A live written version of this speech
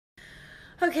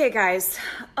Okay, guys,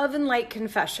 oven light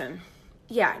confession.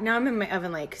 Yeah, now I'm in my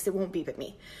oven light because it won't beep at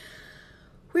me.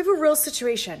 We have a real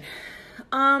situation.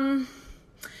 I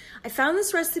found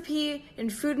this recipe in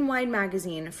Food and Wine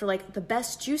magazine for like the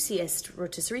best, juiciest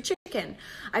rotisserie chicken.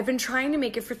 I've been trying to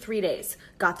make it for 3 days.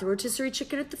 Got the rotisserie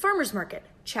chicken at the farmer's market.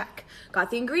 Check.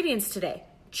 Got the ingredients today.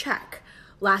 Check.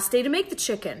 Last day to make the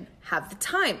chicken. Have the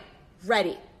time.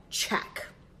 Ready. Check.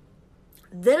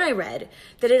 Then I read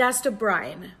that it has to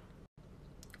brine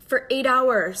for 8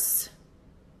 hours.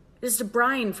 It has to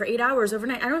brine for 8 hours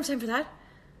overnight. I don't have time for that.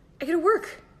 I gotta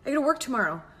work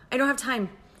tomorrow. I don't have time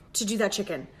to do that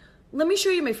chicken. Let me show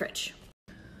you my fridge.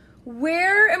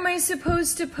 Where am I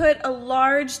supposed to put a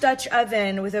large Dutch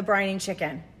oven with a brining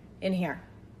chicken? In here.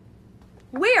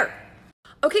 Where?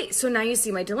 Okay, so now you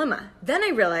see my dilemma. Then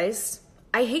I realized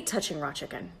I hate touching raw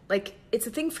chicken. Like, it's a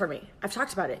thing for me. I've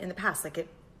talked about it in the past,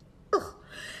 ugh.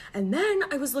 And then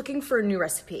I was looking for a new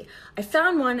recipe. I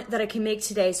found one that I can make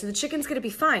today, so the chicken's gonna be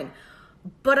fine.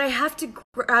 But I have to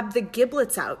grab the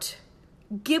giblets out.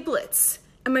 Giblets.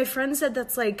 And my friend said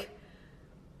that's like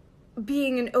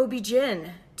being an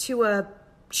OB-GYN to a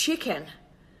chicken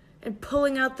and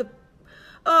pulling out the,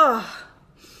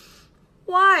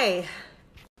 why?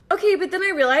 Okay, but then I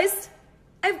realized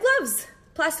I have gloves,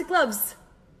 plastic gloves.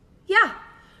 Yeah,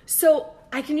 so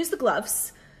I can use the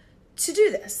gloves to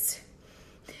do this.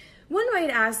 One might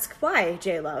ask, why,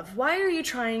 J-Love? Why are you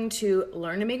trying to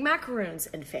learn to make macaroons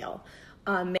and fail?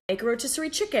 Make a rotisserie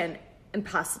chicken and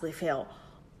possibly fail?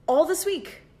 All this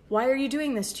week. Why are you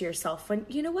doing this to yourself when,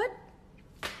 you know what?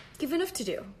 You have enough to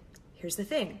do. Here's the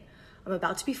thing. I'm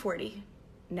about to be 40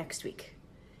 next week.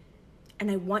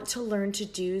 And I want to learn to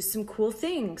do some cool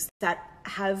things that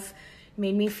have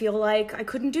made me feel like I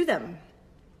couldn't do them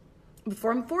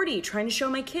before I'm 40, trying to show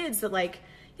my kids that like,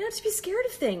 you don't have to be scared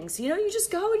of things. You know, you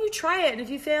just go and you try it. And if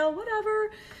you fail,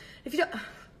 whatever. If you don't,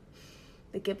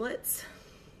 the giblets,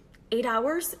 8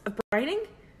 hours of brining?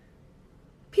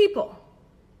 People.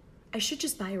 I should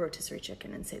just buy a rotisserie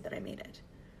chicken and say that I made it.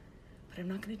 But I'm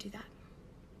not gonna do that.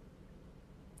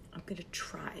 I'm gonna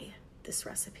try this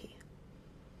recipe.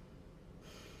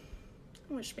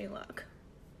 Wish me luck.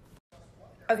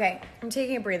 Okay, I'm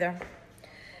taking a breather.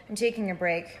 I'm taking a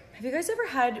break. Have you guys ever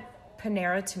had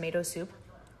Panera tomato soup?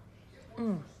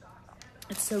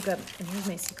 It's so good. And here's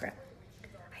my secret.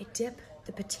 I dip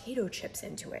the potato chips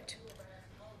into it.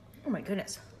 Oh my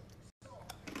goodness.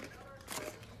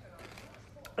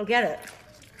 I'll get it.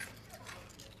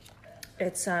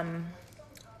 It's not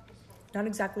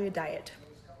exactly a diet,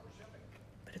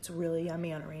 but it's really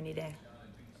yummy on a rainy day.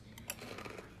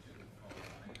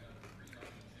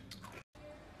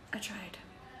 I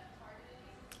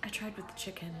tried with the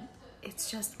chicken.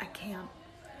 It's just, I can't.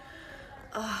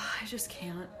 I just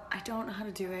can't. I don't know how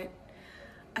to do it.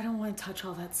 I don't want to touch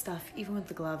all that stuff, even with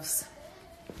the gloves.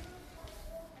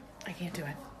 I can't do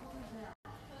it.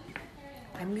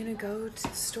 I'm gonna go to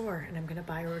the store and I'm gonna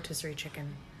buy a rotisserie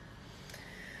chicken.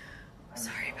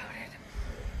 Sorry about it.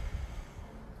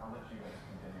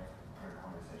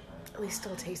 At least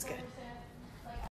it'll taste good.